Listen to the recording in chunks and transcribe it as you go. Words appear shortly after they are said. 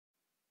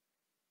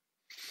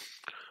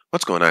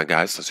What's going on,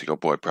 guys? This is your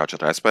boy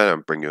ProjectIceman. I'm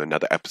bringing you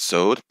another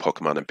episode,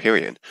 Pokemon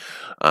Empyrean.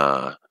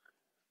 Uh,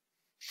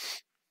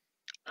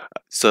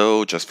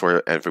 so just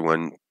for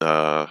everyone,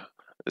 so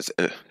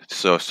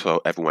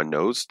everyone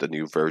knows, the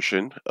new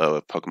version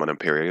of Pokemon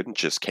Empyrean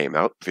just came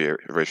out,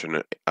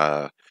 version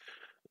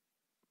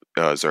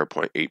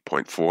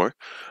 0.8.4.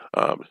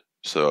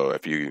 So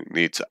if you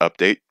need to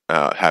update,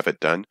 have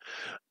it done.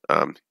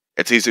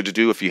 It's easy to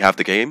do if you have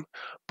the game,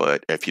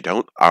 but if you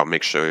don't, I'll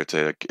make sure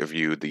to give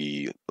you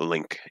the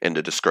link in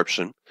the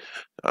description.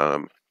 I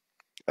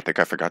think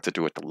I forgot to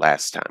do it the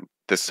last time.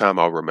 This time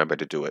I'll remember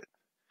to do it.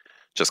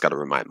 Just gotta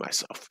remind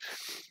myself.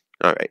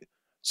 Alright.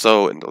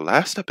 So in the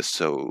last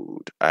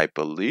episode, I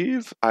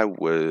believe I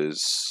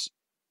was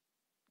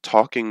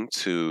talking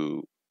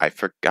to, I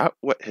forgot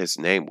what his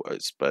name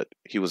was, but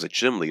he was a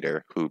gym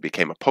leader who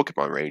became a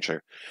Pokemon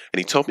Ranger, and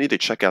he told me to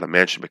check out a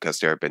mansion because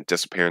there have been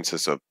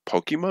disappearances of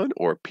Pokemon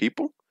or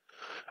people.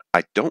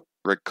 I don't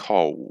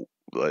recall,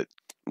 but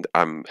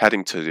I'm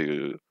heading to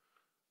the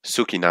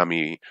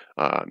Tsukinami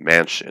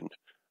mansion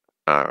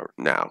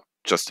now,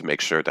 just to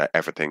make sure that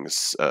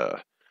everything's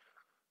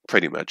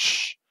pretty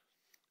much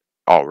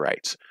all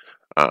right.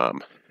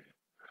 Um,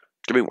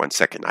 Give me 1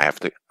 second. I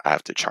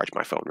have to charge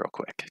my phone real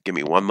quick. Give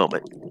me one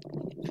moment.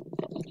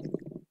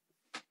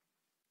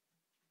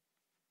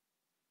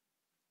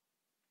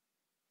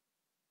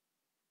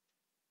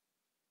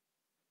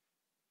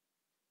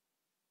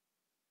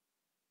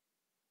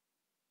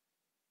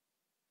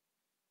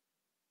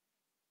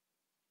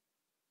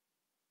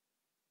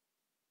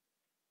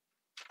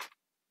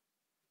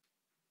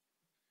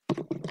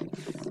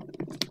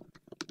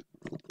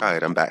 All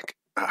right, I'm back.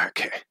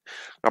 Okay,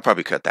 I'll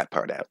probably cut that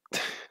part out,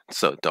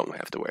 so don't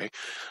have to worry.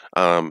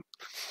 Um,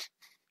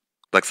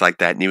 Looks like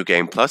that new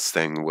game plus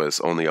thing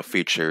was only a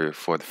feature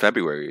for the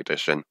February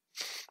edition.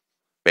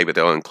 Maybe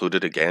they'll include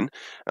it again.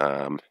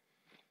 Um,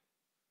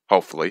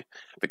 Hopefully,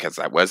 because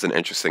that was an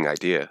interesting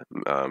idea.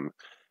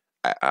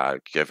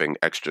 Giving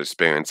extra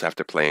experience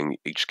after playing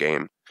each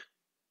game.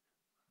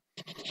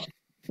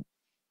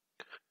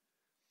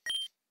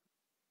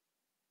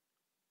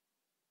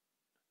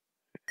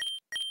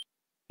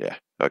 Yeah,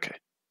 okay,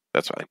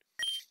 that's fine.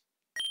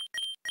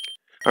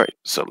 All right,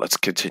 so let's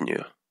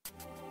continue.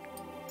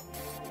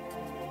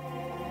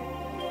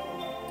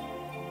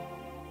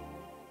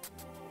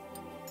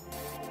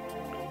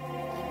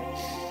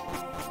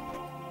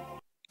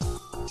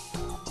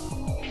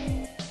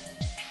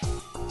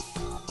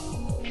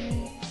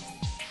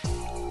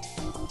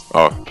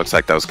 Oh, looks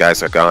like those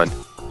guys are gone.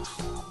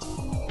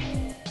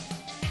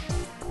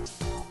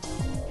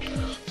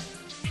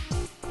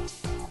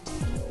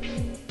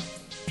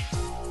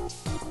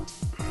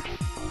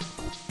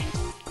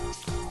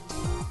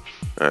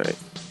 Alright.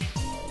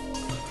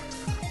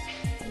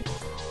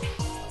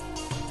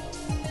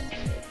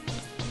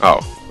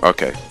 Oh,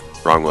 okay.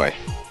 Wrong way.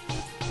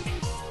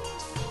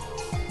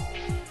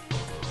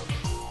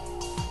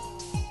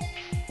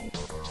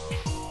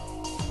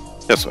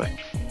 This way.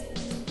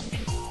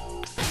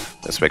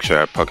 Let's make sure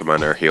our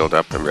Pokemon are healed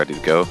up and ready to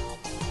go.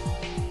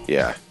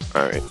 Yeah,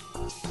 alright.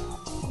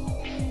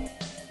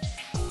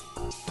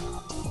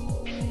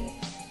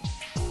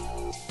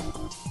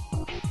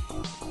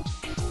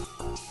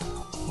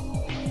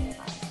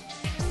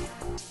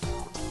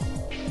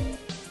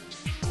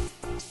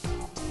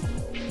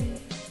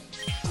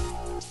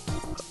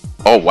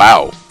 Oh,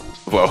 wow.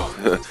 Whoa.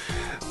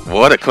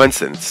 What a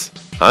coincidence.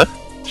 Huh?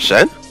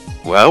 Shen?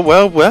 Well,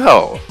 well,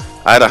 well.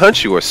 I had a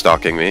hunch you were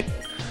stalking me.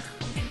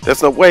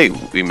 There's no way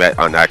we met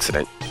on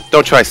accident.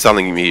 Don't try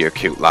selling me your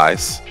cute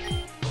lies.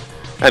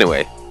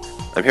 Anyway,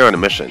 I'm here on a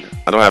mission.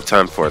 I don't have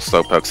time for a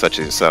slowpoke such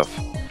as yourself.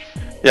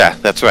 Yeah,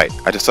 that's right.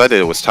 I decided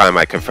it was time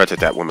I confronted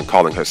that woman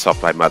calling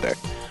herself my mother.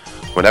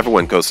 When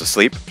everyone goes to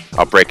sleep,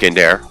 I'll break in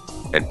there,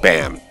 and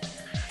bam.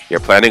 You're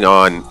planning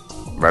on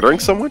murdering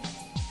someone?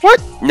 What?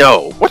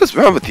 No. What is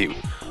wrong with you?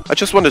 I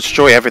just want to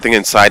destroy everything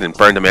inside and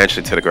burn the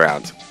mansion to the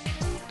ground.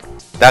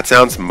 That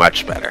sounds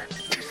much better.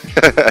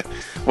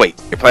 Wait,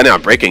 you're planning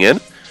on breaking in?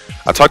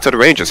 I talked to the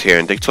rangers here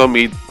and they told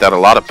me that a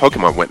lot of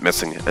Pokemon went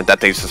missing and that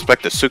they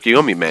suspect the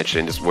Tsukiyomi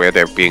mansion is where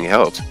they're being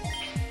held.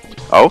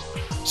 Oh?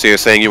 So you're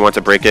saying you want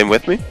to break in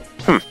with me?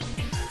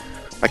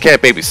 I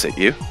can't babysit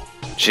you.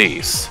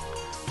 Jeez.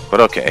 But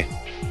okay.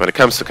 When it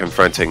comes to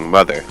confronting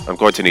Mother, I'm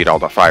going to need all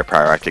the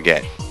firepower I can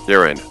get.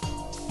 You're in.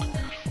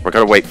 We're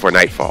gonna wait for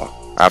nightfall.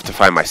 I have to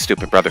find my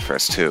stupid brother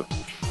first, too.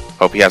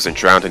 Hope he hasn't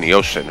drowned in the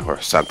ocean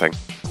or something.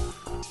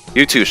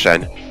 You too,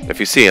 Shen. If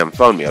you see him,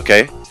 phone me,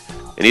 okay?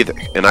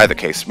 In either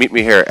case, meet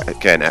me here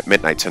again at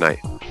midnight tonight.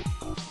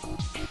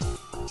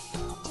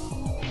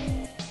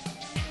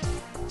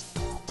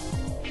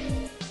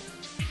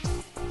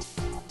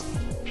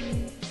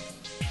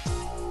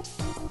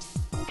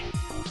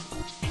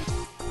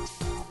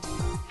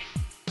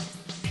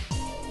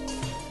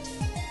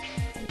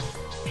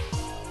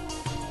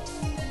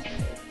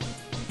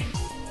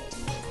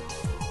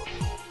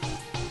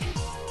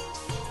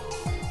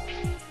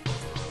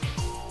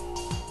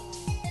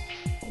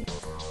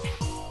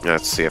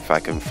 Let's see if I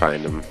can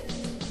find him.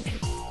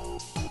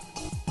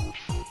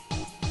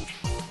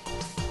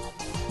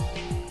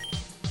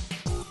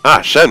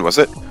 Ah, Shen, was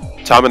it?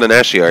 Tom and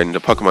Anashi are in the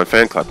Pokemon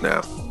fan club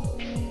now.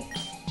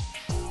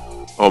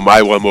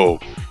 Omae wa mou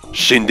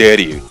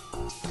shinderu.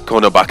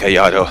 Kono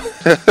bakayado.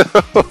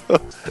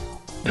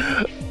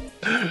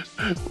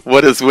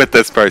 What is with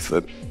this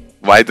person?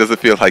 Why does it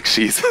feel like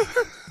she's...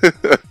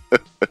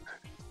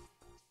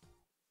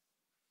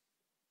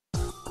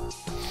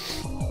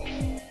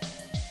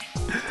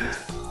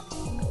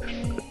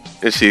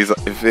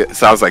 it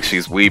sounds like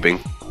she's weeping.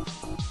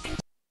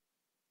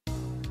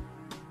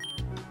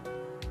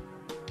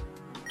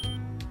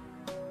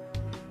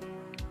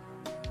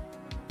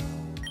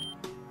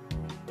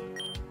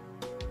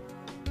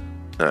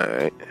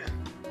 Alright.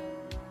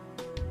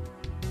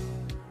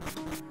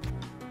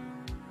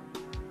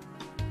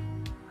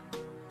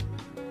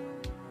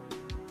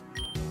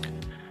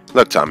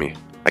 Look, Tommy,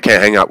 I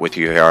can't hang out with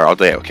you here all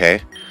day, okay?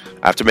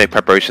 I have to make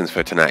preparations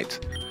for tonight.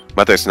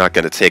 Mother's not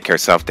going to take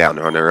herself down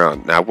on her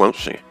own, now won't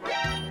she?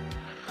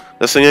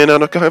 Listening in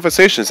on the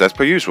conversations as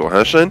per usual,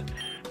 huh, Shen?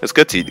 It's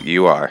good to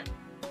you are.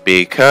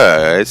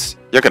 Because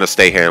you're going to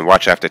stay here and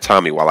watch after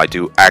Tommy while I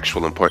do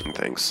actual important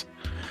things.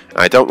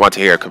 I don't want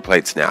to hear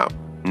complaints now.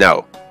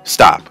 No,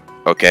 stop,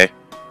 okay?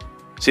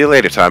 See you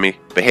later, Tommy.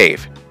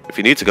 Behave. If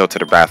you need to go to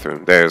the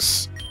bathroom,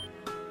 there's...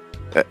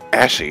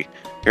 Ashy,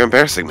 you're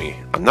embarrassing me.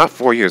 I'm not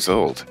 4 years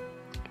old.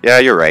 Yeah,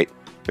 you're right.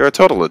 You're a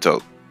total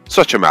adult.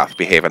 Shut your mouth,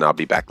 behave, and I'll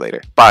be back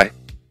later. Bye.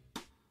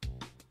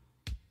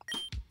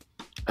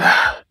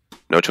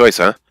 No choice,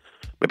 huh?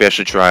 Maybe I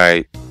should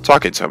try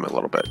talking to him a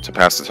little bit to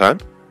pass the time?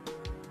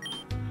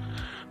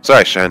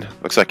 Sorry, Shen.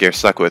 Looks like you're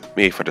stuck with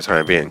me for the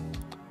time being.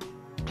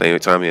 Playing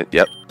with Tommy?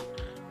 Yep.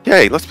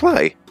 Yay, let's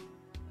play!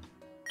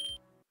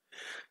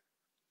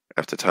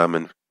 After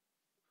Tommen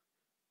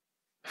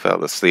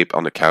fell asleep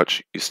on the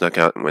couch, you snuck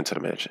out and went to the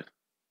mansion.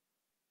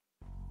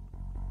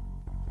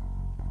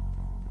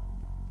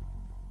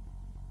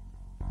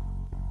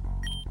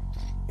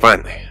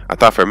 Finally, I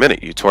thought for a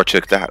minute you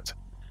torchicked out.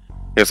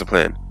 Here's the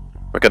plan.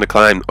 We're gonna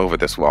climb over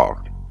this wall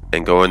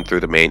and go in through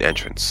the main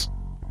entrance.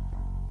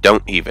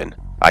 Don't even.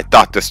 I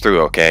thought this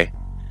through, okay?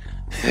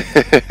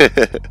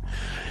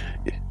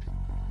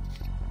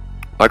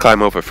 I'll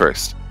climb over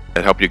first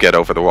and help you get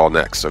over the wall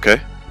next,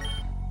 okay?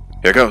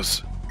 Here goes.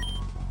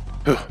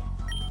 Whew.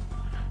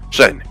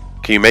 Shen,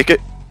 can you make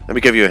it? Let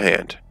me give you a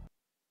hand.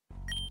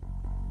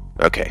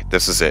 Okay,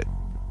 this is it.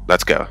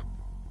 Let's go.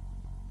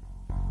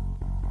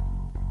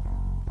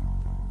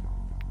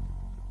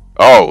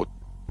 Oh.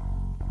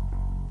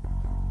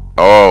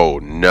 Oh,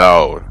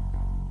 no.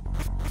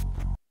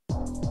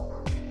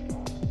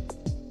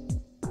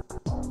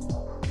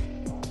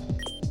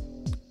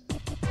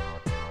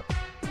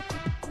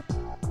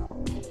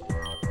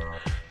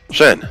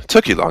 Shen,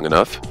 took you long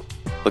enough.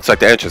 Looks like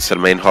the entrance to the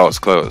main hall is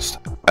closed,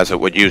 as it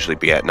would usually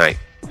be at night.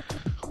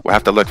 We'll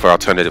have to look for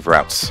alternative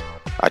routes.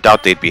 I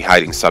doubt they'd be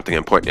hiding something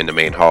important in the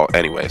main hall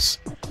anyways.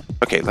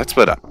 Okay, let's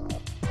split up.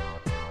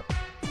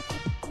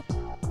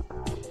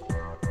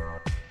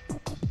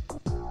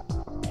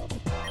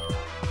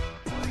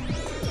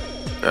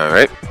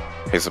 Alright,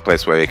 here's a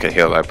place where we can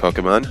heal our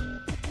Pokemon.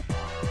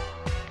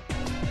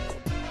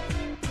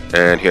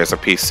 And here's a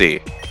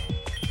PC.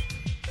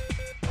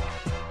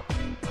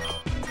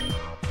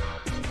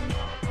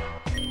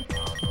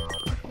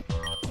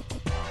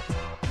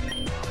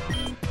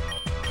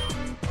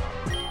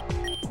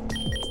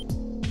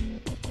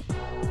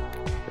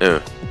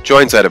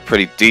 Join's at a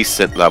pretty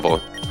decent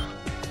level.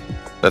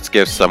 Let's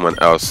give someone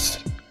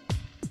else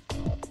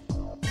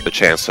the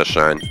chance to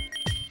shine.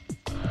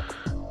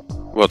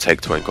 We'll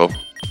take Twinkle.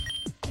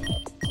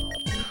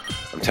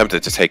 I'm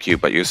tempted to take you,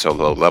 but you're so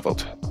low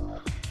leveled.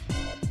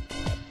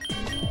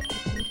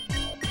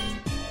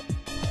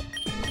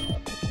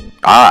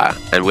 Ah,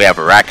 and we have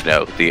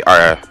Arachno, the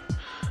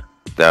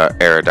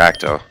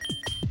Aerodactyl.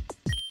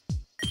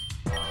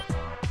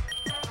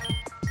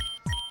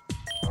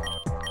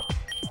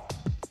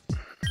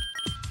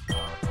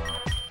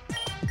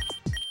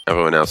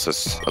 Everyone else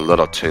is a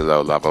little too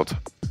low leveled.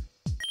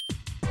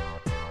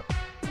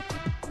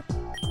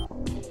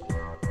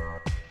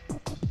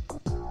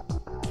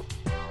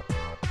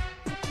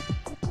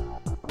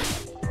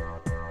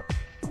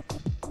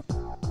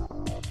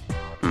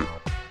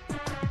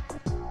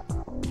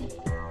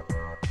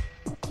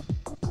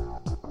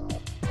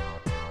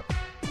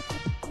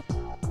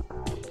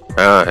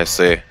 Ah, I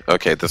see.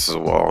 Okay, this is a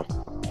wall.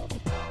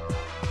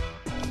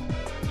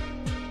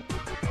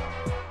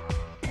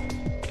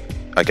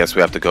 I guess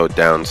we have to go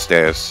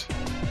downstairs.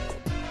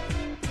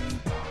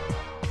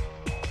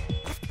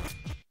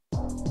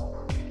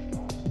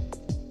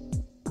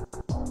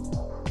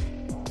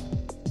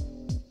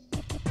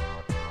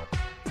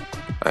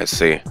 I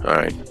see.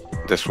 Alright.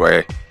 This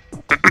way.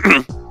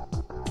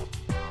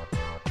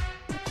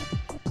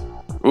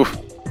 Oof.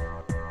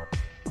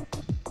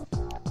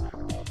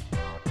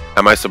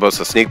 Am I supposed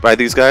to sneak by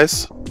these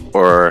guys?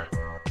 Or...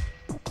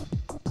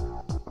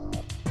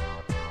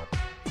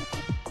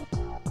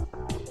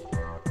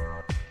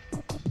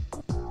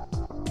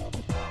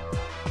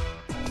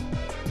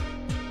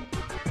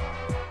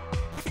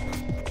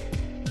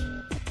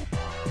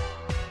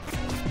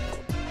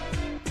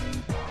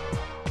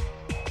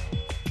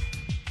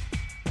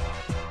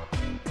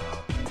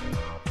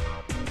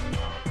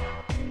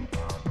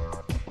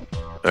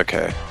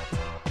 Okay.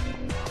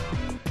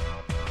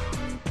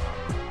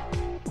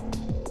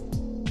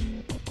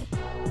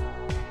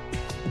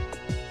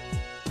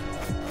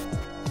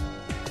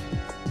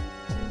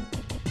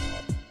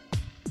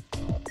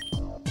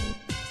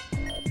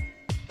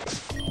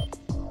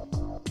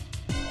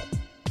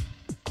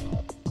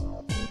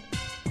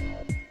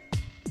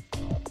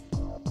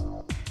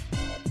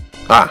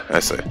 Ah, I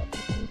see.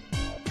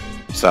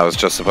 So I was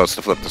just supposed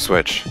to flip the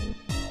switch.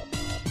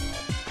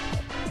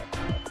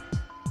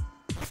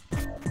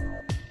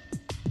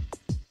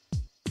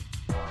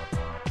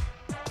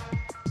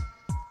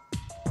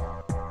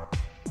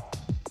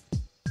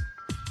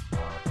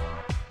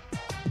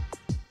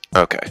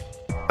 Okay,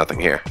 nothing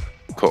here.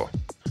 Cool.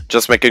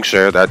 Just making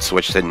sure that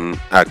switch didn't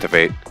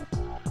activate.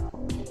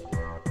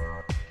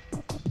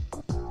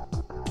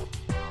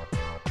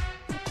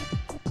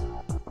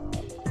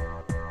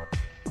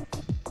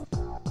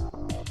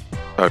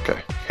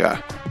 Okay,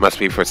 yeah. Must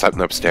be for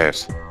something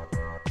upstairs.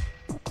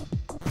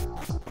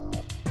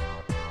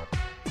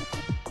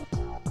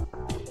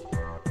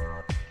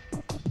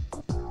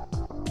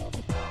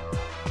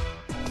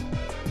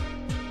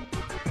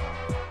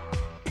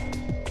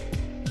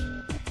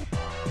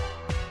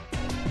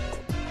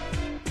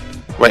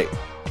 Wait.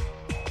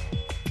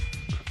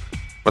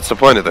 What's the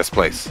point of this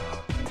place?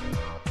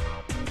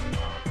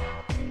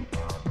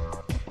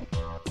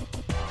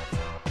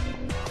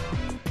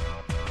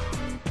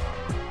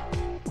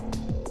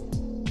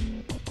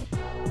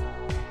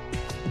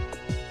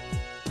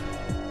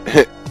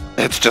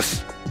 It's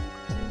just...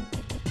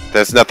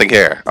 There's nothing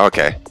here.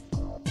 Okay.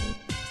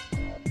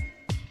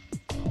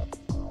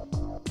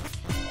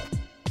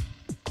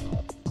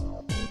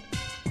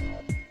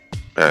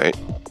 Alright.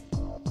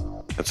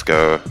 Let's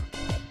go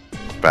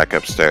back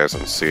upstairs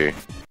and see.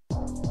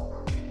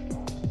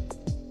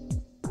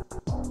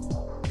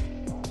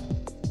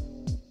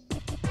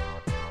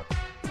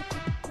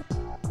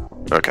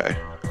 Okay.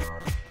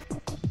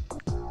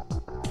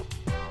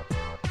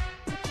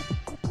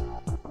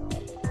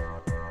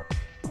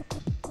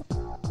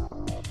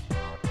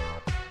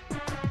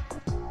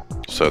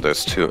 So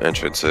there's two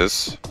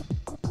entrances.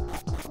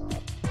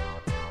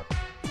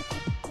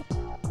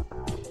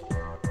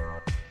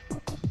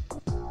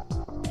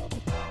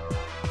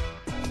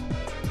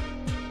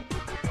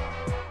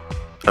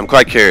 I'm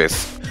quite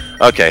curious.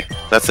 Okay,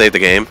 let's save the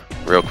game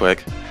real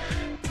quick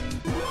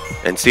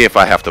and see if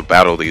I have to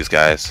battle these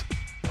guys.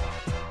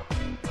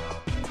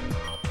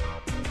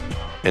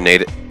 In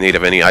need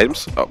of any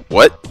items? Oh,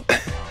 what?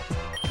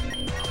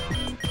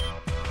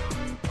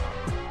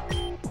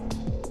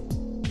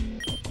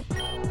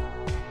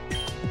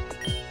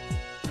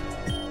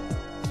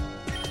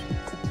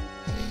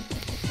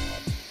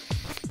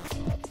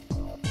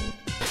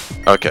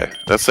 Okay,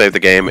 let's save the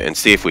game and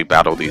see if we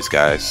battle these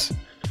guys.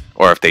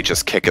 Or if they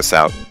just kick us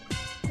out.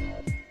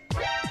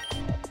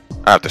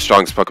 I have the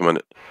strongest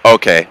Pokemon.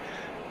 Okay.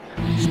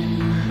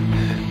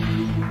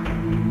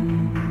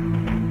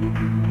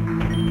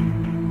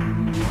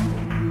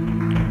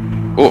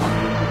 Ooh.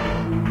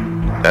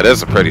 That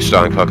is a pretty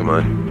strong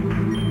Pokemon.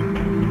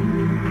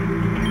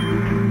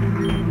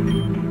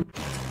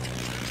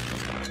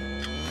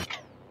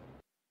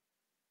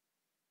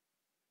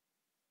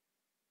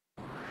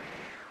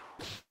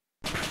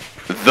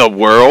 The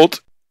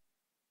world?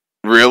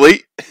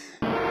 Really?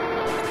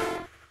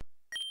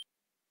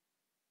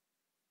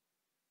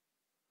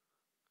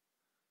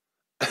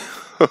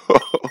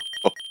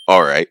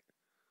 Alright.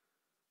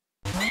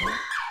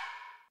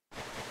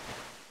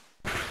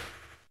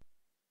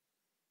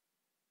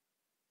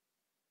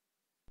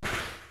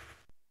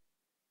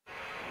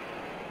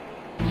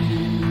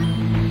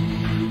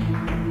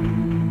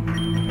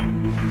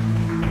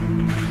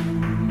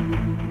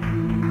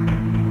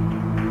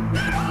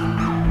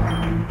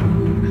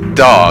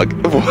 Dog,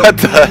 what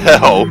the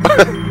hell?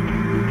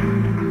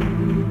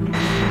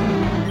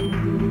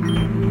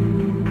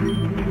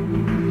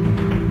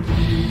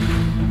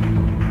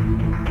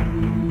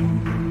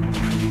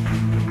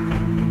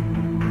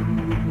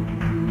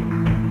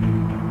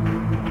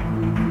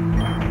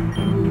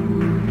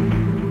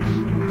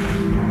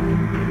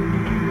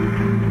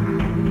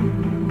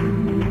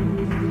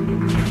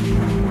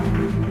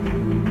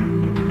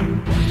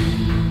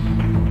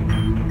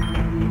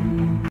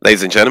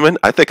 Ladies and gentlemen,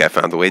 I think I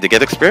found a way to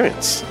get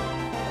experience.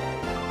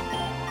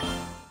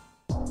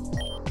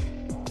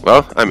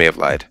 Well, I may have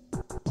lied.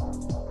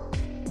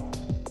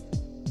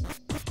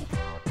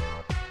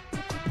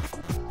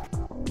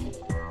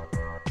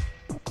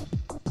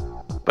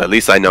 But at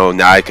least I know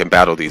now I can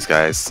battle these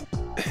guys.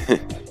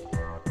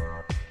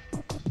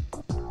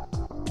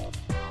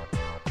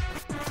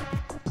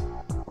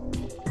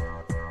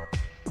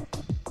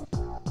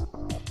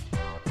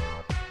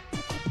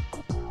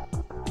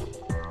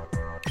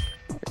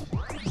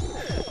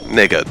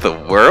 Nigga, the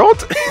world?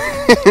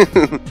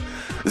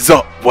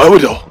 The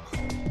world.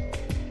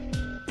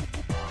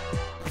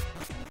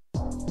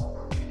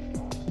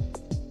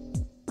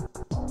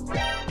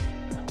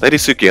 Lady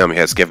Tsukiyami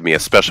has given me a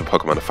special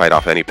Pokemon to fight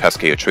off any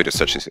pesky intruders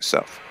such as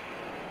yourself.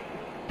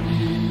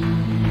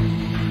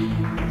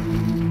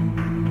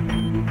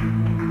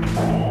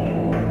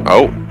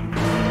 Oh.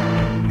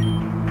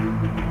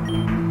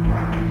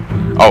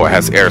 Oh, it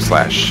has air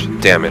slash.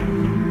 Damn it.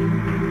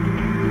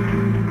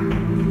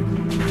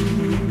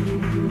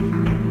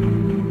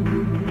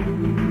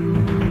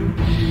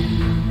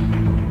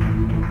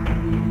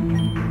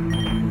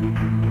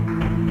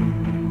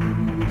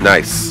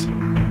 Nice.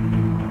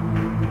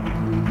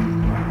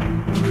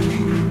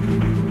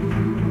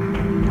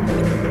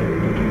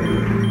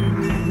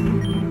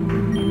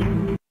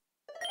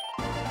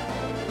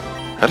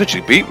 How did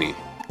you beat me?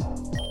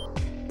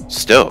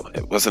 Still,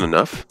 it wasn't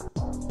enough.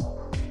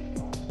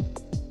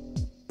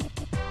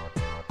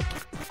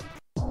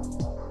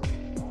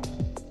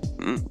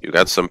 You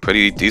got some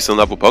pretty decent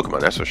level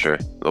Pokemon, that's for sure.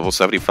 Level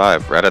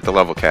 75, right at the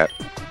level cap.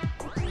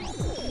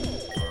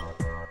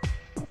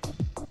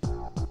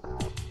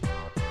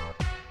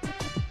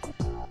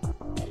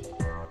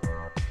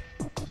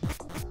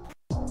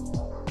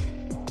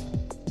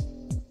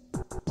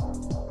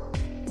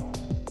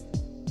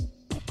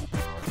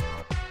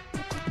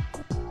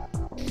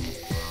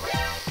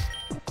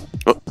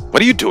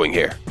 What are you doing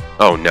here?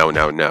 Oh, no,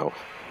 no, no.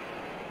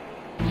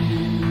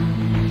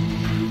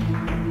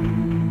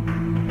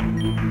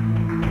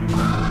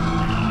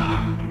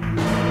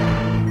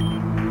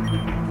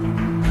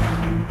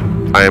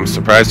 I am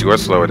surprised you are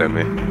slower than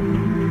me.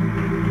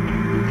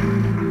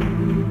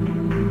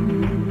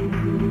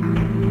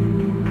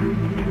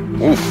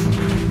 Oof.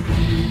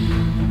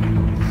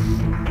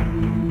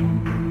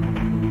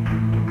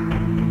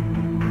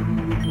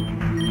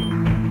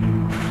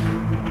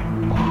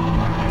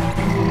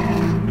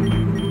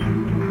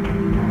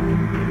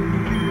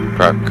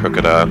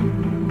 Crocodile.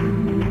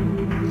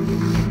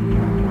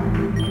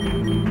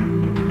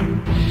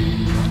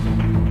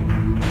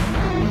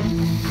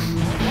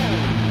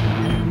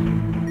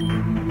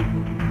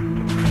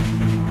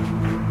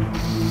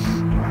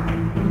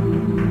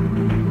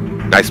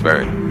 Nice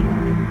burn.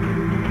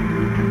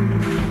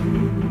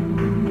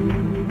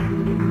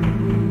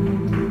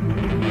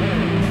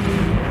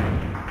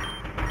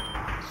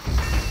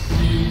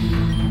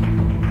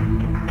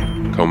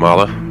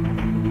 Komala.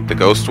 The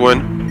ghost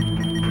one.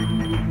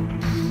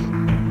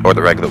 Or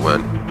the regular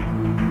one.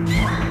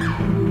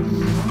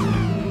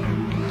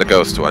 The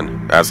ghost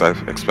one, as I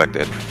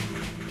expected.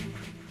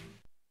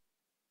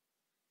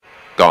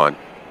 Gone.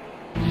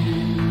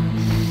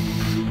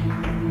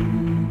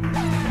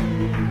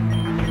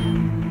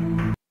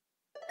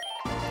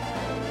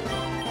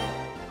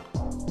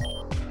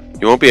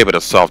 You won't be able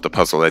to solve the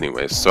puzzle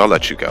anyways, so I'll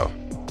let you go.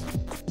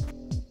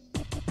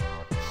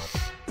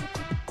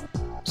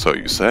 So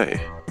you say.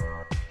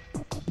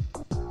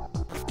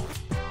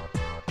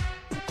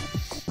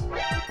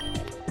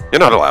 You're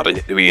not allowed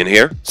to be in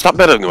here. Stop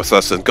meddling with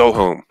us and go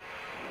home.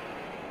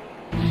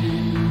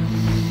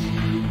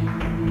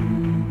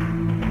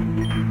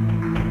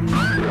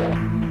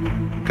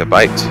 Good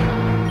bite.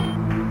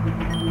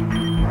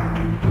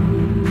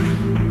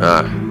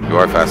 Ah, you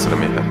are faster than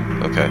me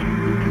then. Okay.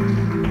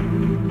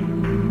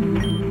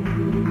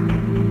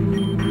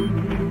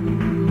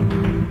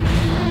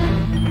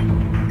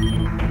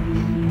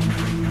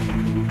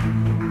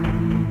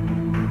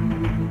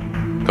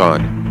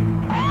 Gone.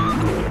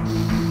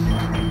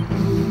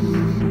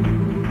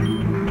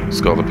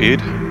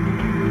 Scolipede.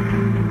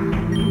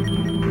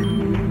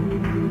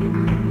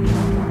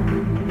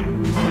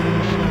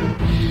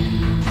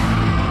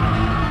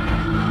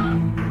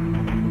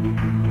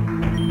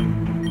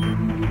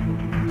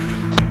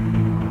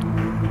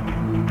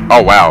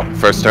 Oh wow,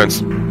 first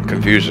turn's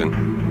confusion.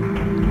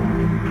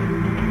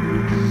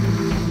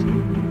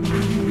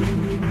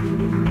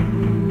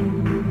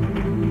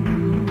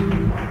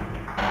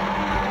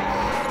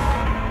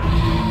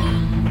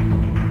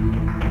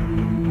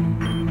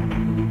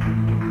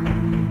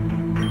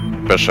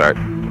 Best shot.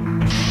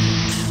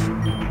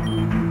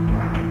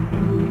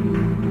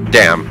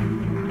 Damn.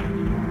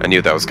 I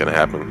knew that was gonna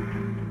happen.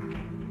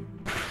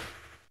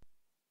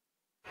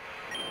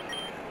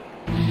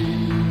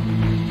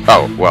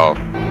 Oh, well.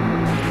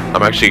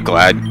 I'm actually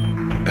glad,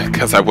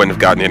 because I wouldn't have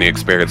gotten any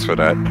experience for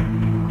that.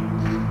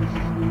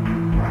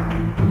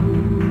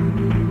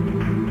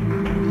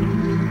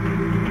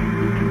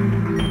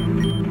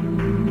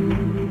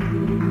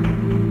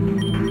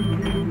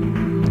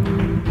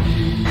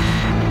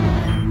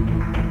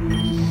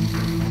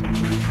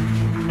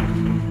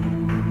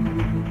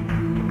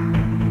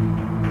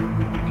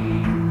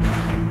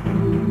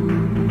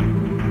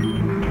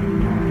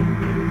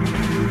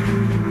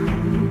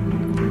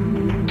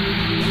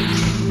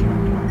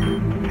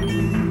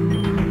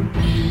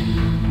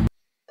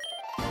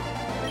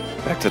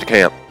 Back to the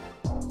camp.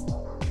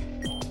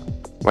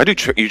 Why do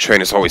you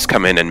trainers always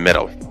come in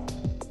middle?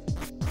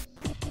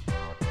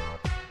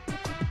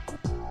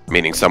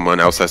 Meaning someone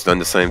else has done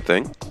the same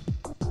thing?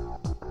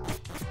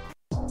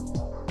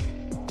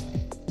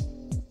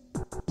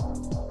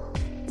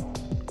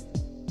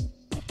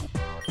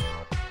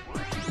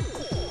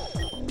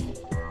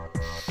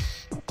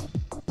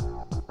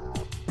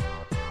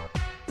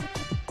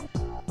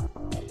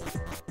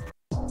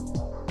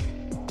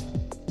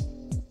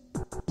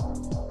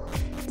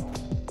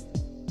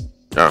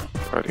 Oh,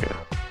 right here.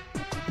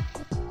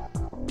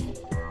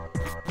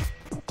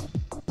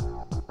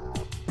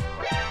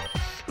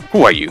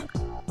 Who are you?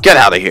 Get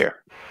out of here!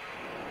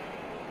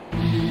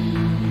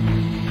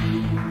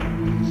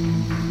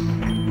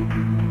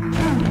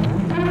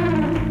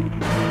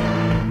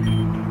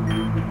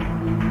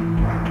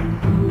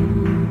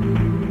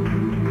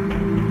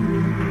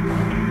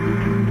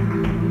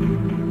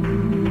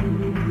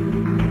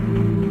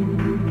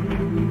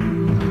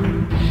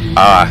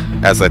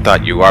 Ah, as I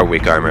thought, you are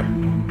weak armor.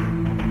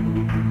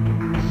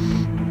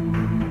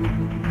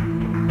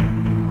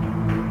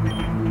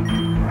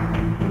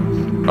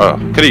 Oh,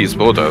 could've used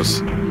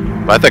bulldoze.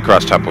 But I think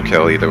cross chop will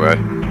kill either way.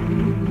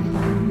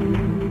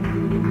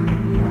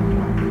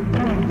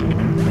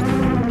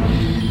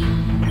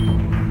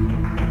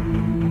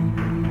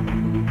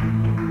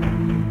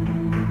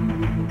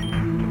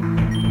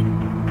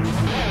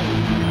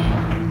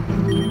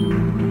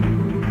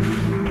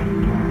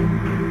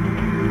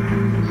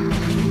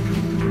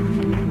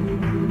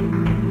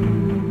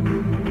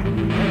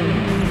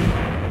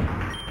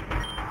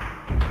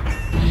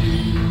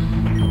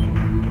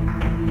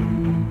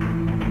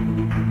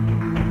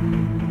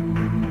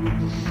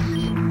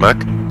 Muck?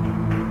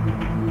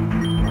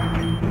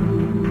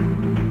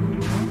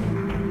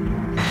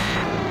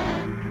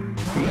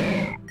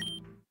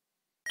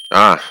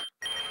 Ah,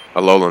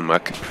 a Lowland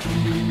Muck.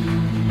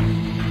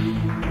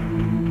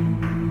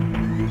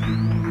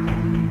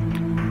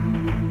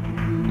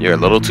 You're a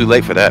little too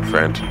late for that,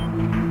 friend.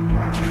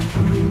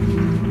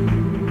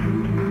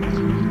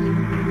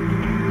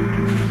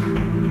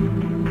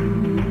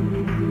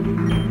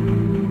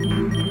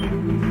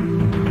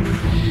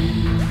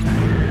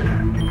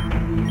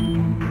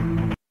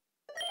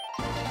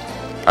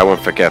 I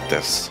won't forget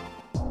this.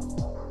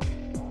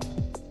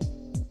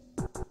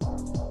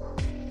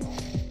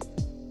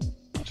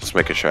 Just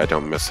making sure I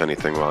don't miss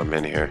anything while I'm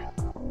in here.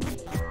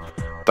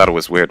 Thought it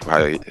was weird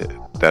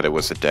that it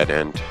was a dead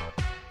end.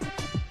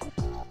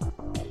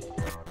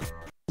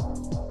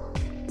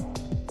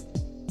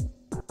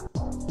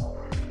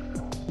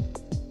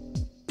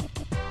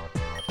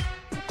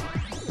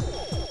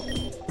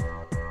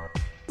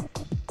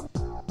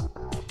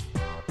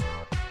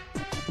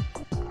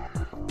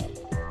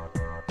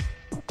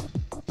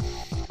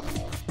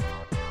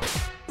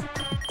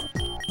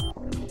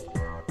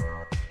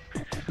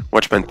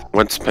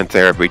 Once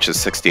Panthera reaches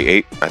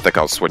 68, I think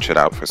I'll switch it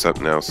out for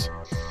something else.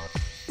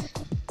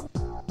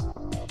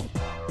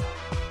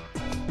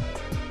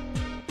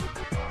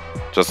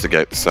 Just to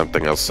get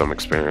something else some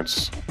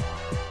experience.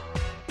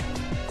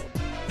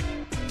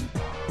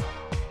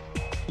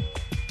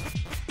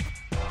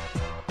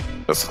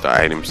 This is the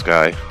items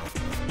guy.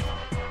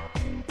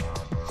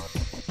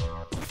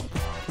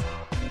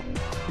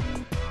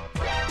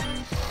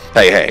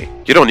 Hey,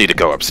 you don't need to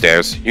go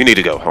upstairs. You need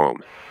to go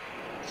home.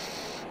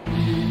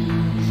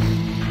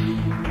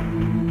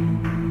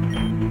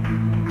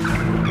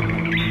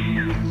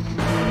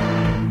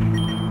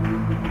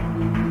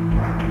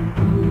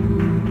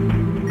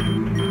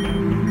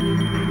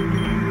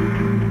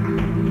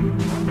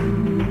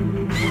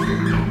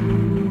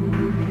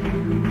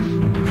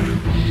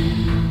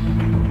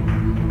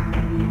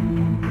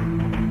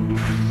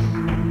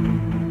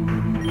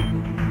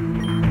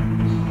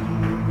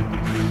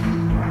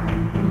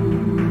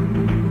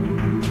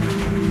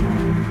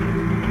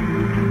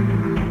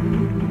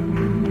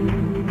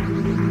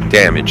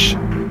 Damage.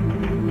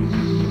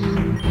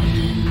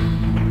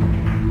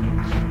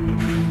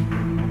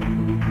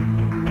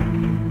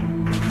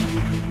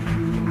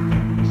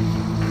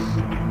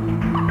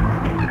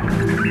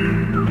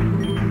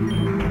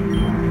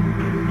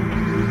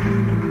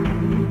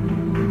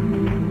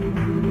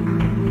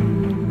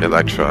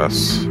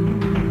 Electros.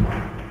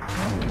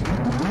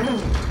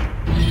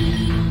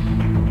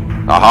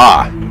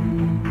 Aha!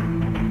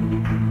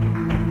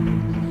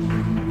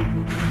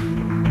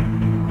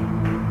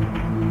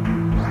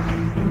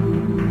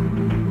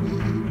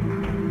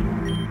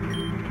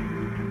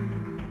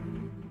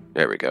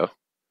 There we go.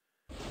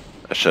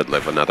 I should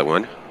live another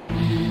one.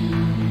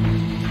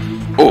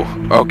 Oh,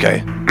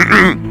 okay.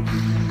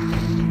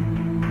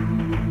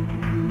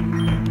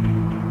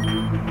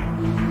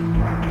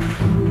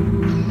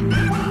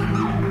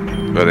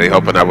 Were they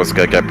hoping I was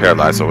gonna get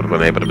paralyzed so I would have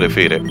been able to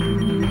defeat it?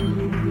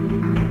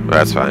 Well,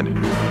 that's fine.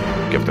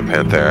 Give the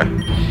Panthera.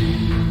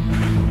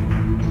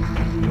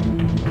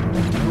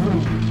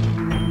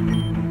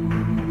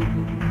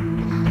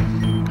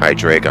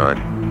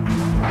 Hydreigon.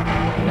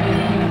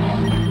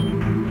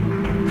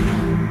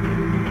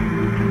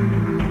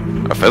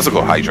 A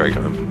physical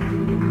Hydreigon.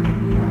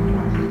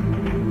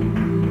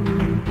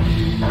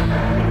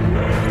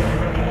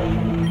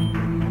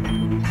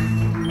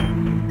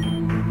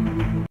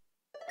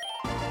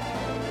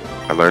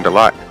 I learned a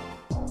lot.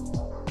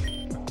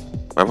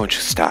 Why won't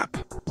you stop?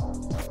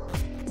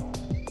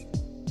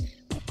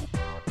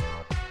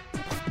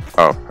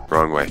 Oh,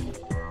 wrong way.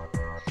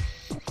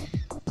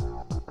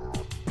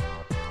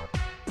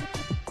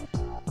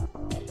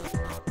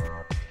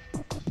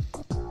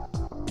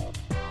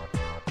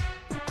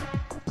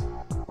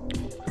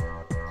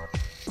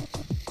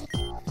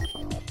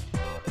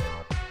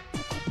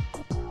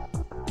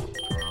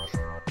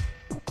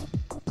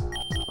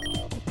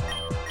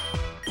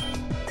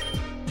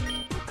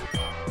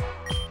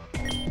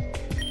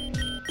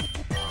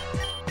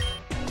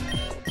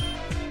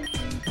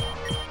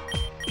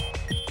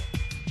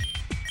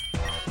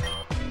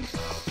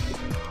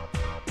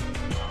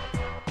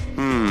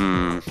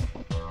 Hmm.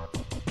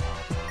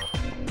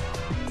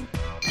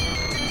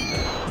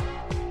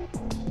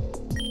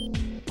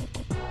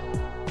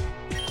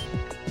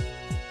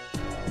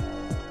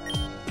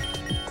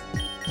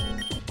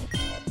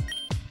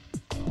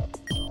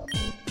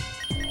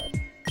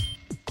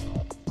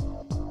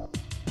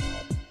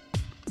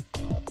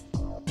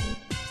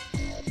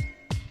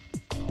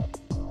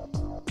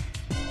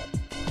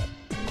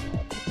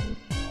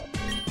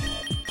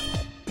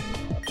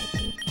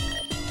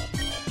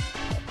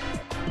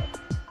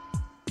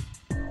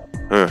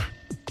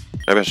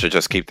 Maybe I should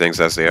just keep things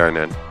as they are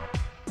then.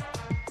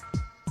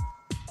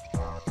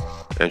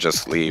 And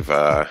just leave,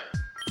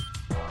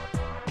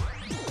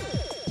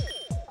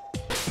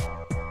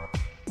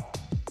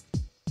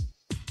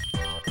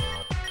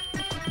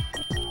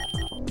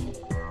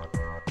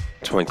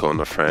 Twinkle in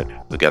the front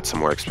to get some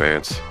more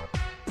experience.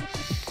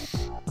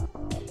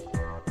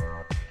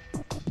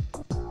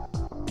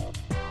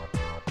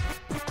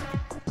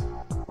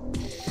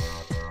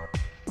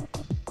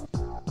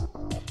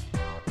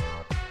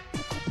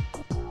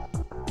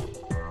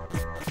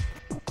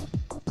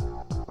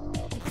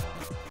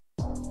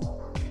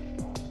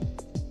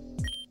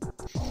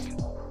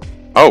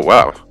 Oh,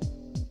 wow.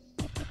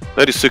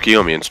 Lady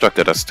Tsukiyomi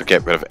instructed us to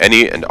get rid of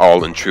any and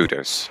all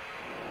intruders.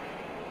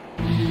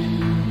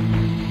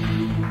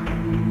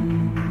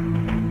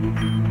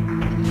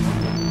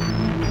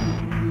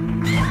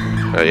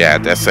 Oh yeah,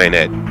 this ain't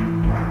it.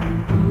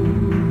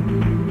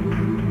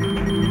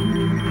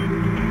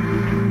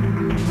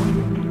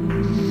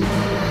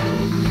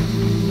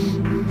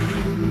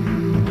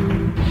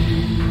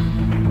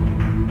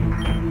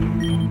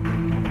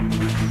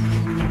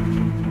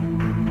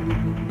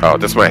 Oh,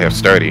 this might have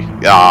sturdy.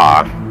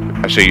 Ah,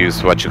 I should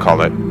use what you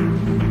call it.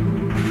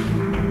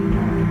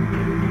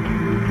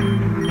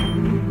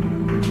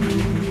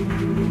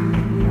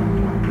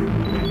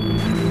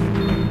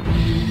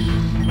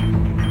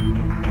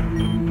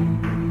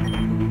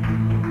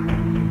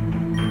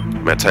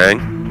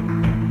 Matang.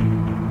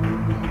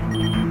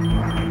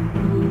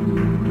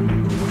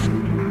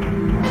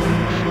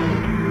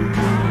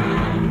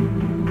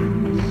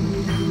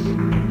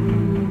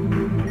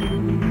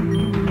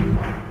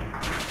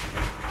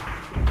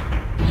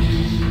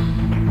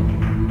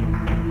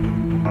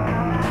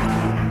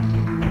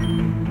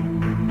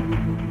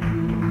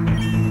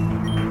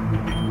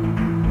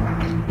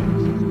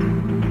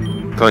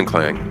 Clang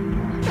clang.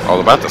 All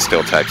about the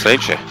steel types,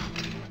 ain't you?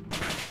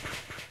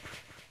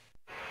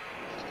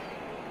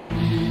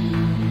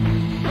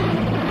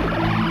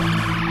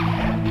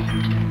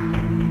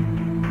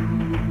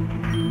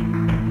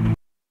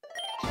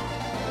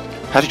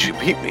 How did you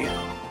beat me?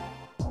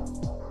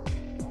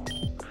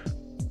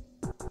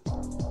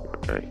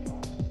 Alright.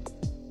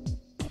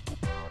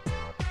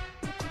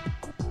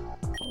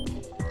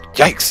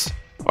 Yikes!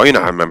 Oh, you know,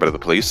 I'm a member of the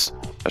police.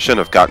 I shouldn't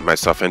have gotten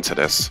myself into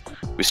this.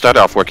 We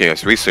started off working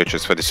as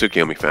researchers for the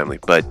Tsukiyomi family,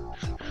 but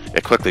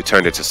it quickly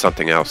turned into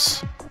something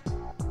else.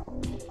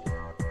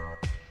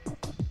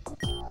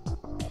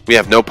 We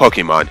have no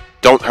Pokemon.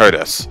 Don't hurt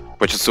us.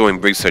 We're just doing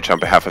research on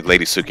behalf of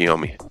Lady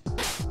Tsukiyomi.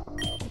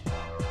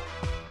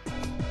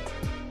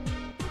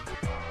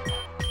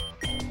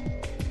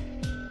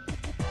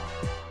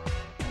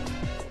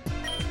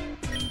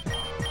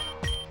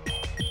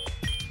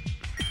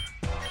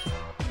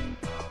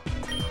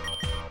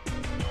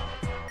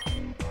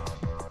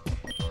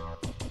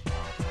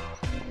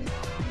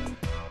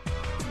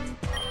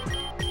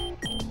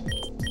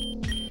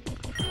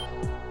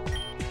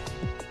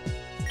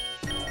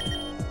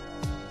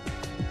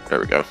 There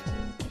we go.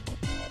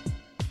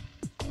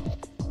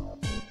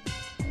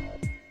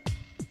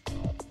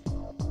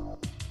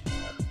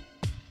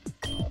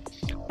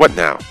 What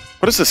now?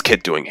 What is this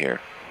kid doing here?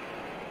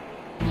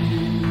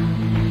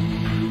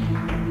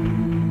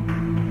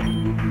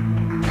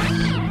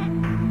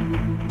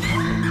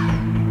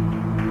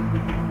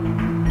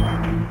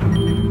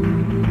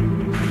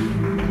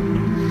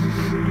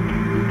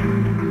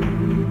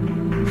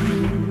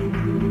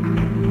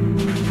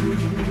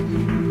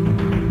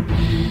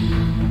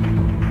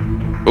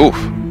 Oof.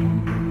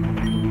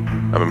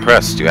 I'm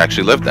impressed. You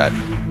actually lived that.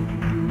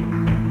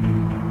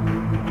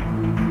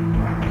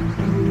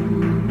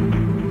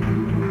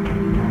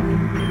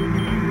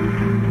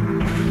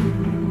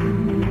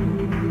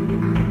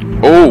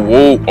 Oh,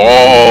 whoa,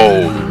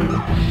 oh!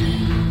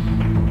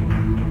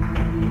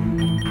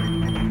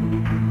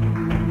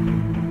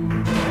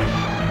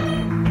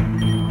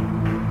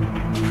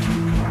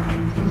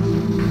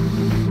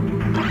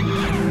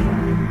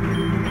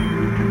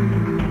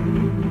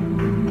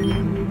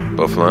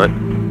 Both line.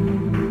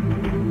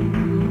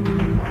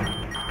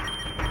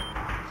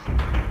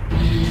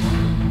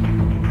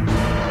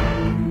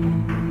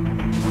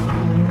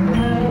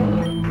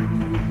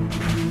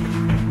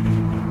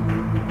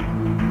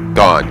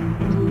 Gone.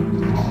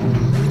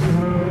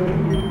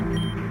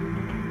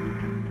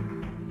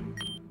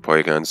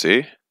 Polygon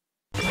Z.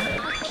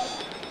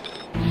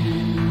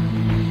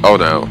 Oh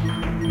no.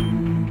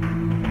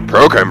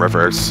 Program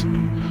reverse.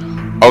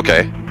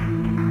 Okay.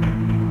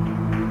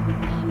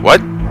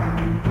 What?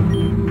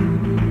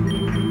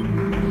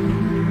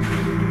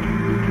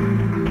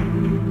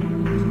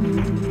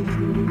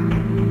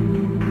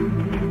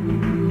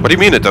 do you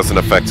mean it doesn't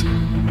affect...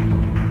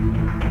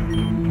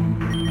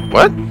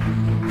 What?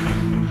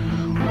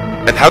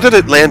 And how did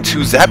it land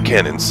 2 zap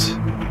cannons?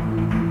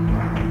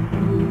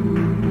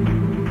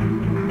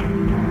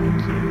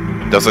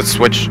 Does it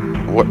switch...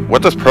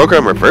 What does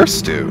program reverse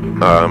do?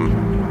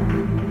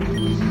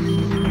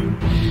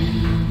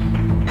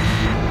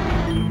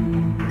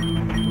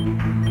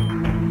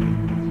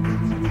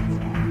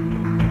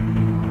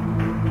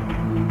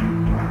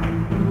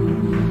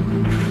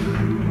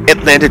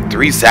 It landed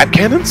 3 zap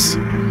cannons?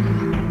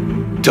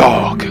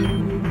 Dog.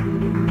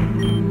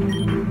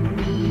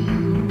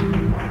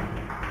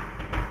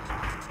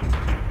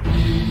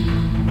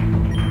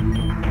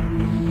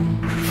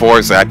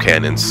 Four zap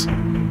cannons.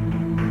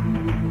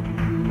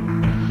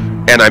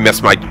 And I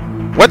missed my...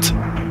 What?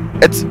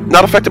 It's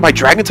not affected by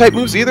dragon type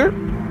moves either?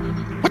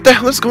 What the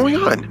hell is going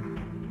on?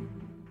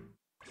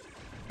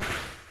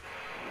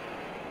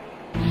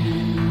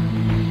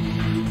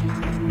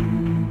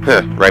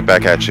 Huh, right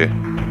back at you.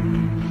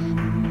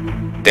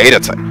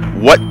 Data type.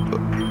 What?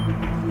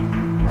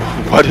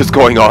 What is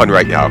going on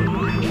right now?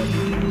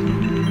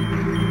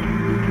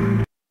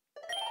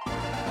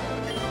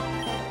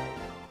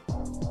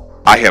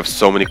 I have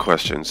so many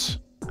questions.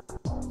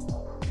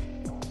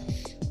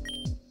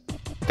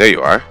 There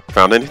you are.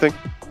 Found anything?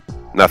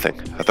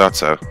 Nothing. I thought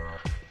so.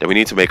 Then we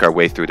need to make our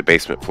way through the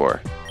basement floor.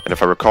 And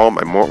if I recall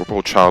my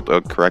mortal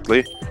childhood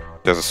correctly,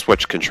 there's a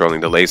switch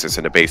controlling the lasers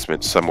in the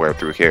basement somewhere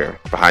through here,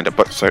 behind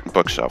a certain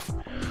bookshelf.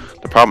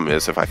 The problem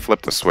is, if I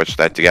flip the switch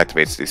that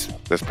deactivates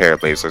this pair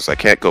of lasers, I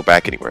can't go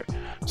back anywhere.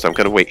 So I'm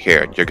gonna wait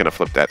here, and you're gonna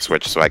flip that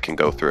switch so I can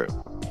go through.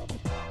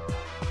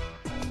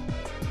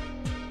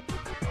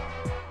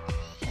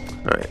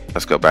 Alright,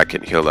 let's go back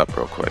and heal up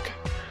real quick.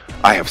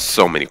 I have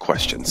so many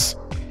questions.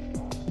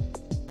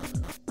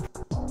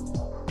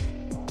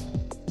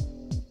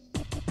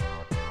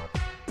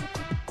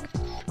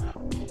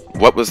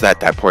 What was that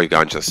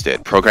Porygon just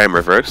did? Program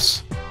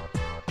reverse?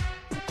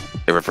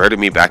 It reverted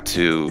me back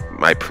to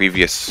my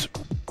previous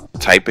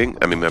typing,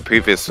 my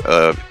previous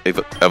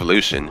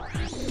evolution,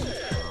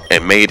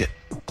 and made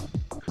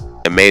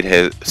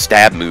his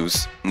stab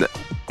moves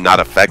not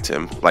affect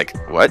him. Like,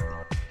 what?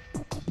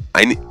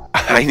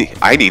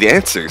 I need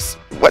answers.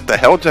 What the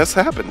hell just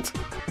happened?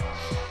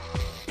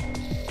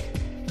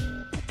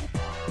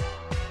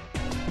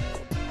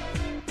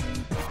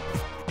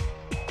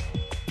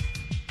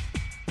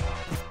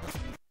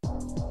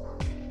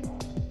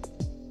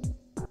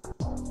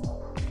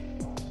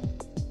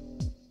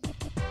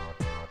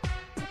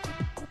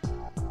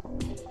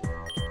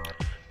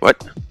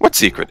 What? What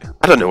secret?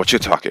 I don't know what you're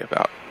talking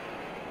about.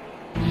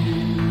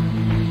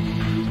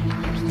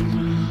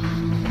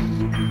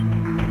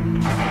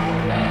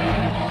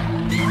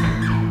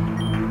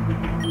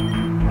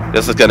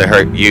 This is gonna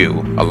hurt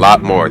you a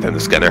lot more than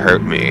it's gonna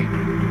hurt me.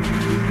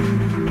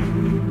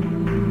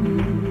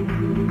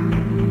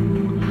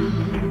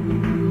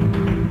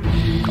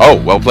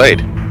 Oh, well played.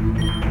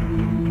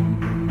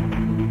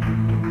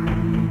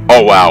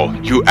 Oh wow,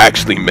 you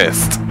actually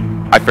missed.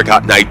 I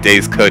forgot Night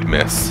Days could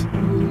miss.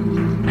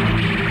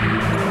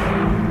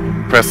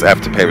 Press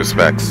F to pay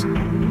respects.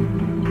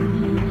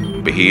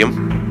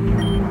 Behem.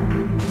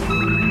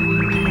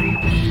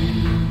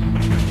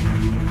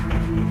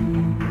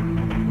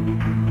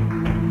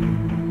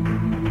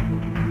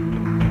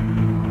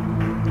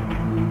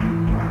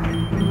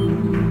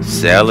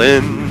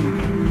 Selling.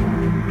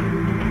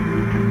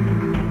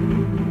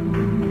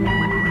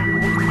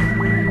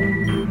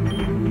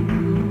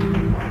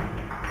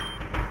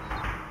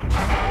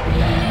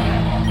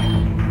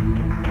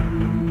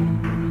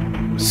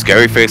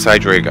 Scary Face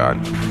Hydreigon.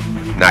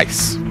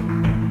 Nice.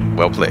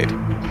 Well played.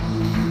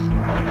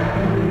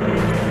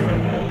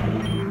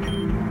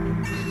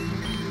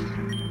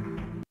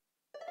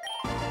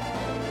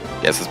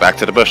 Guess it's back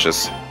to the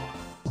bushes.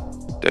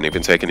 Didn't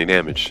even take any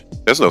damage.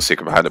 There's no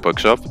secret behind the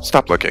bookshelf.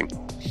 Stop looking.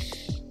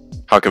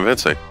 How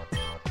convincing.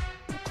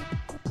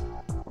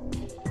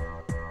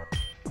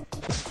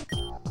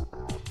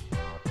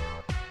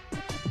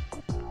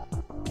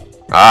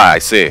 Ah, I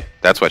see.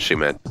 That's what she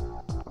meant.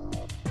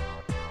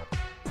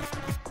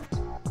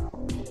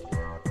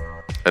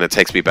 And it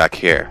takes me back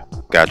here.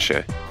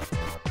 Gotcha.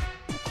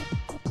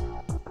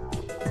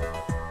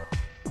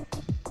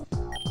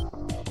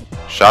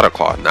 Shadow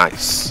Claw,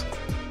 nice.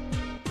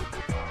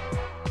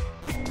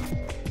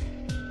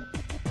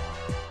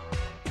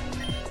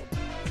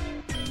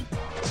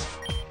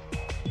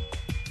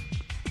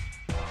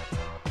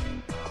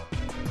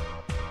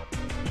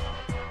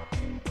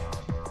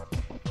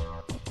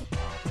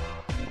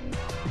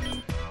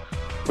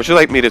 Would you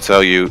like me to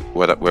tell you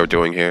what we're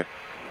doing here?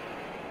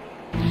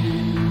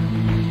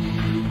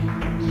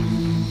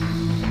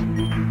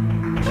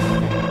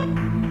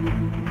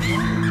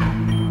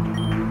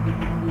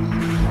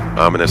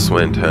 Ominous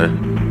wind, huh?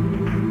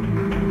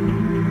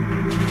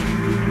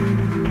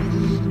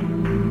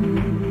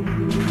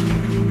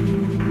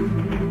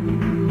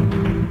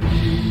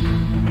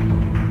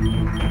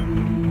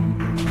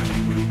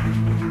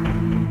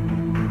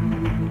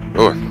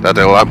 Oh, that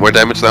did a lot more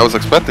damage than I was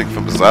expecting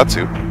from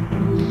Bizatsu.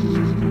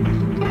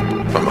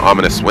 From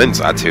ominous winds,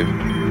 Atu.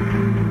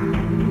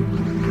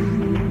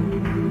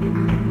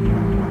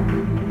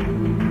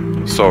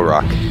 Soul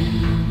Rock.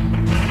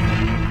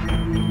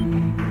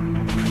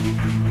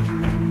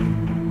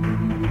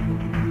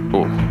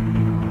 Ooh.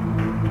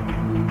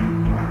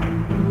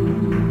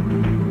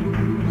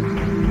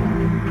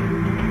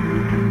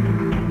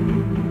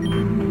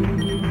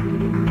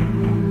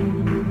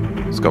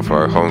 Let's go for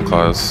our home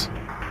claws.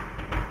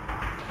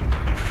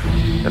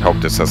 And hope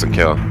this doesn't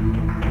kill.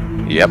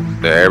 Yep,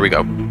 there we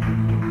go.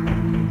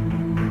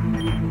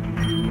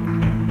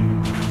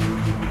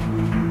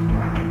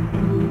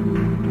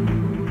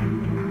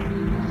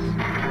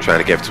 Trying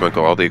to give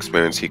Twinkle all the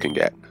experience he can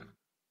get.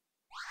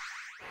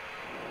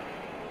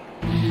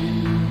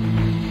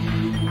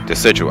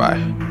 Decidui.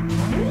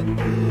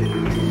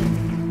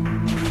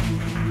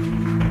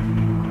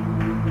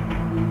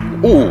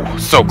 Ooh,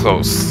 so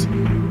close.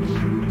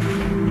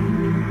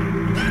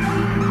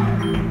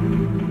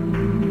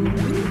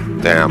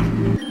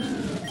 Damn.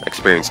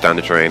 Experience down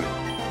the drain.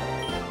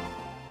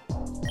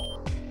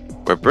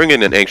 We're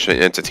bringing an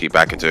ancient entity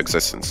back into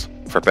existence,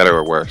 for better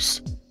or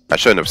worse. I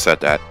shouldn't have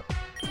said that.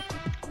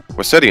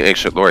 We're studying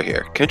ancient lore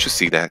here. Can't you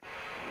see that?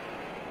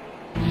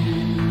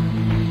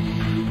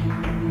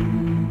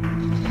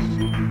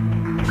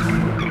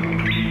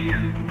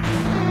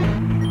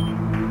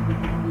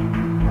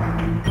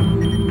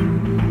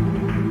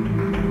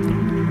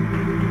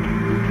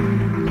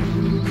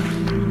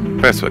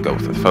 First we'll go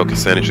with the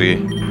focus energy,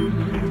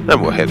 then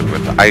we'll hit it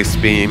with the ice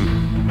beam.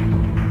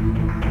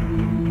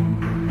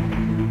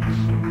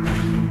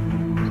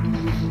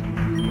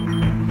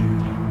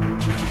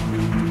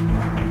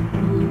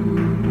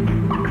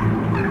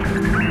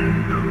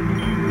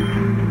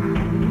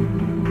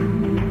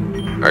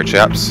 Alright,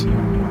 chaps.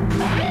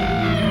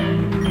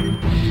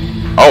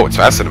 Oh, it's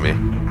faster than me.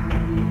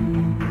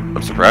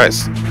 I'm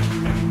surprised.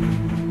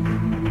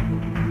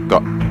 Go.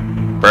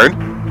 Burn?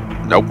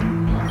 Nope.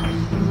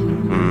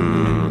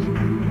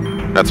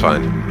 That's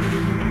fine.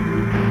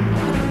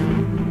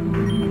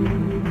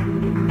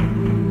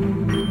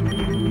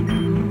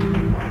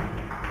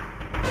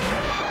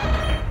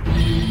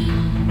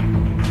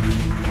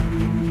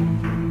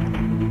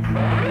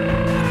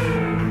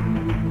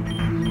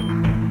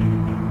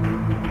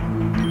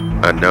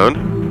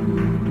 Unknown.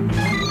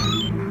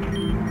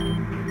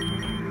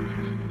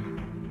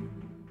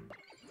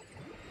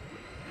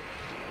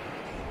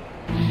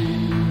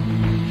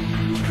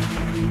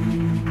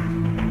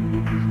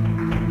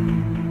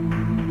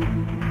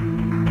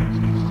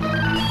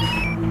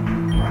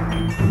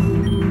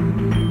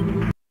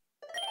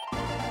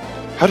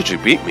 How did you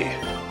beat me?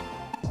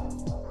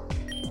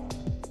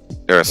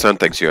 There are some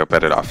things you are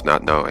better off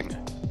not knowing.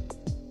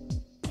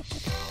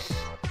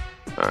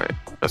 Alright,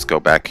 let's go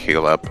back,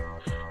 heal up.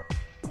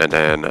 And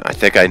then I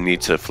think I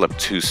need to flip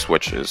 2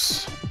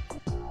 switches.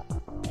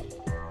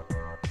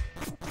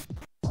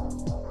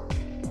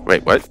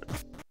 Wait, what?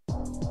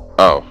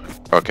 Oh,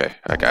 okay,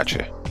 I got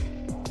you.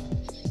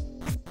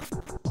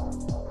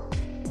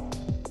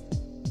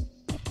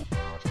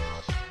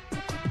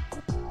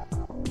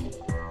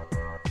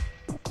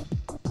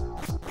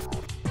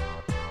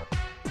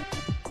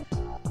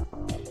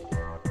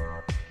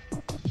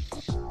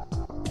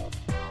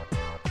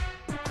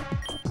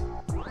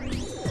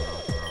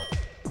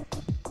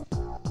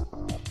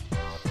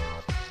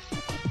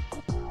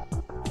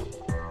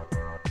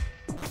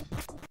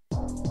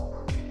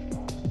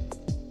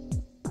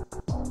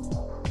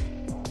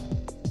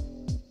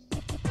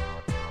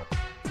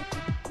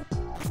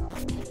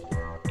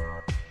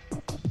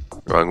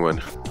 Wrong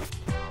one.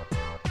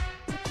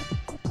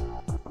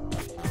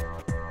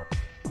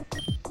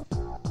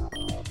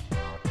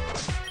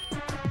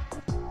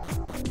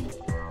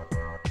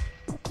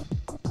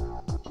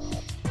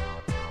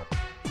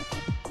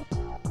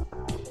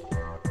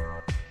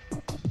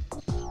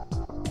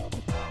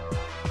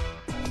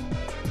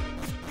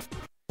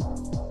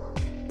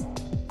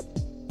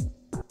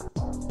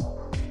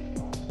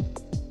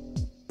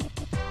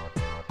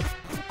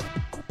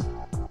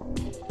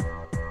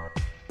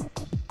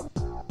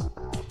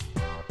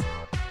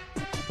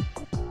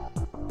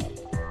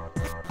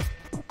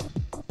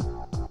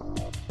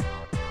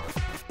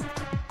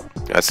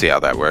 I see how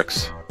that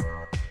works.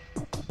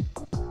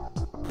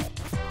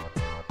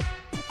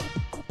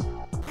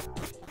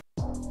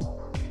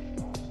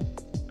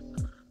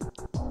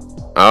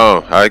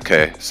 Oh,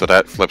 okay. So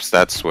that flips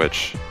that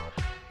switch.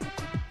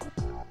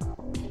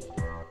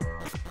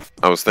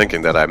 I was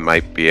thinking that I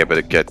might be able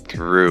to get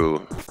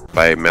through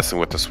by messing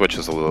with the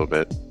switches a little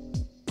bit.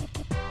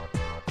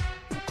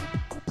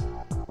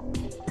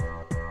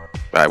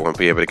 But I won't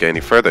be able to get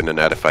any further than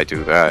that if I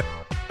do that.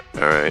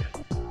 Alright.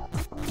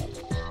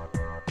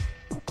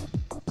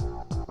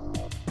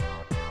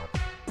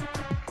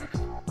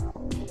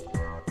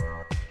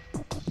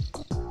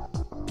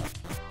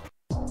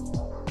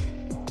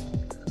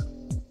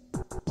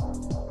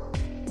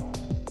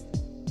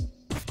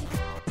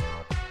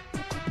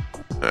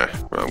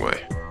 Wrong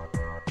way.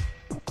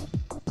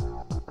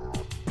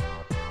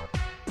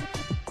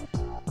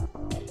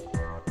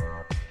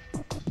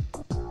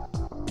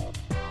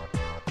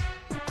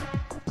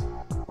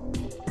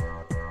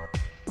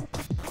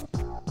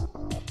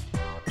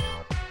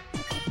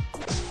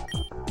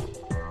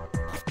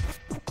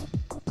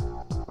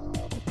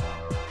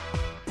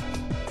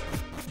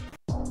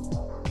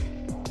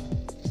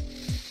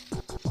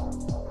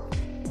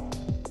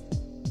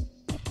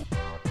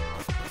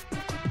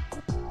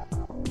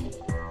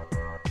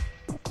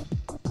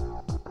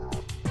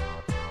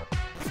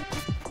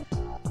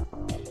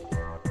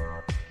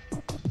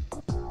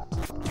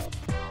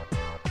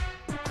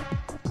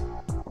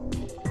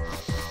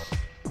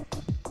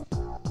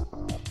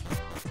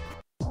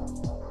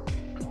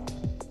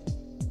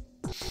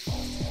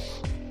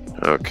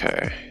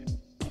 Okay.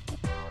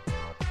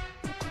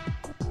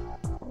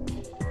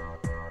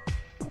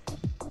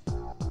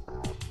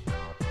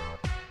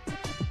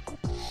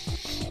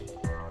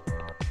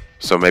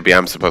 So maybe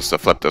I'm supposed to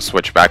flip the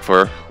switch back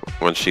for her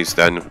when she's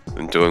done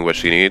and doing what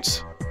she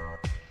needs.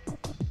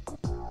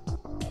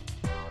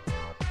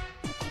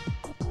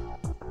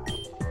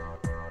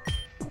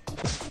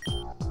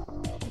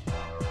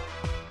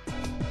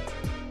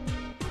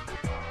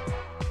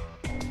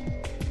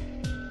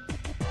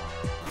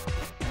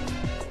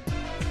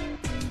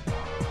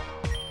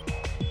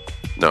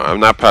 No, I'm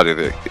not proud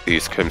of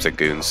these Crimson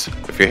Goons.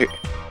 If you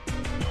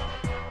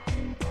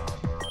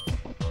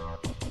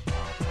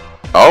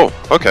Oh,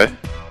 okay.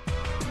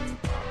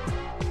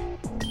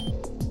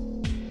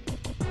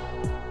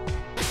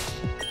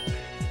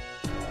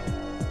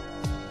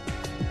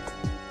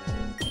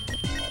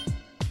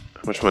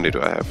 How much money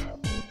do I have?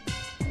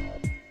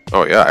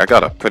 Oh yeah, I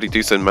got a pretty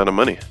decent amount of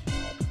money.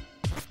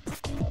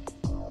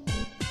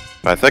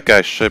 I think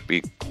I should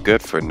be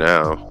good for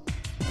now.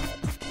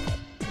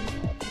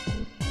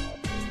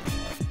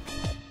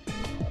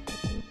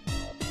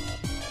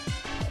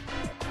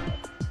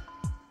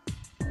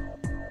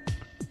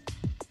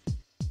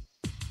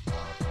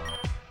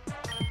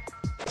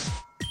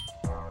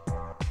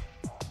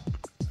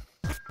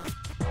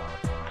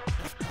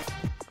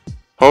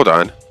 Hold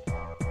on.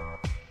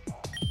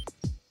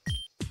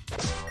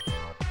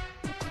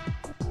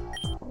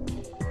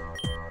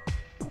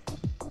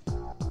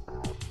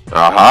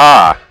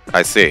 Aha!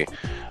 I see.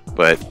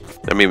 But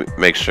let me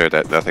make sure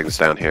that nothing's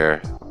down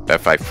here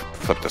if I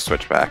flip the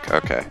switch back.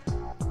 Okay.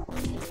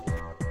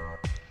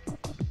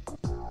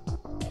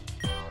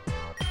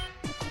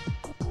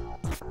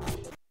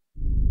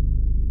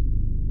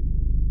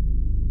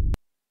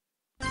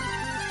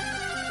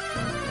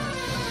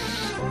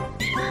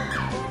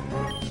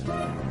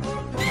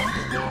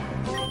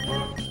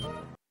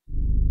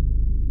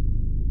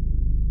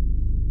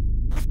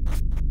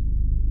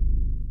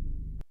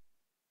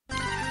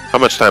 How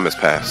much time has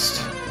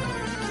passed?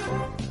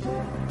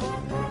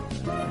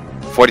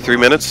 43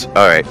 minutes?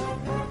 Alright.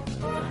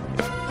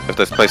 If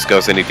this place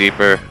goes any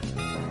deeper...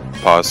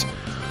 Pause.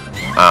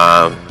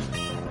 I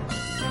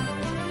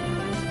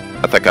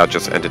think I'll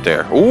just end it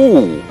there.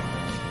 Ooh!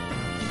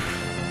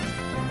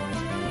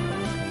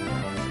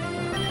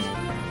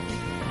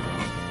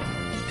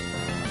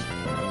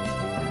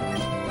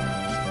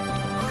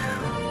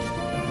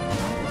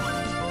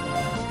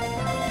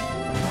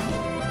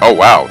 Oh,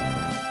 wow.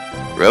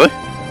 Really?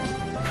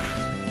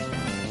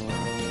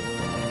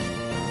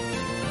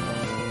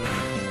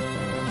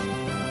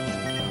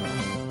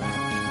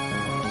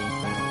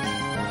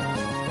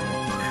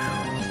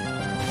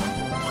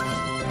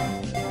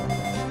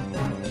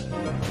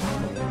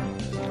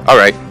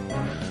 Alright.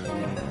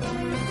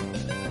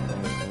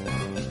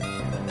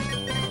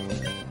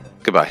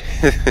 Goodbye.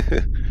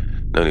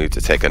 No need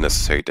to take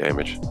unnecessary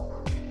damage.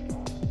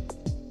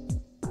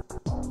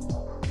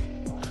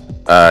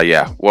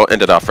 Yeah, we'll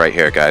end it off right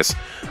here, guys.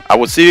 I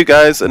will see you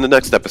guys in the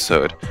next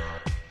episode.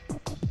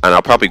 And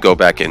I'll probably go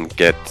back and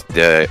get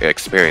the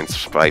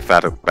experience by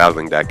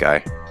battling that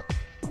guy.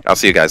 I'll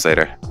see you guys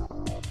later.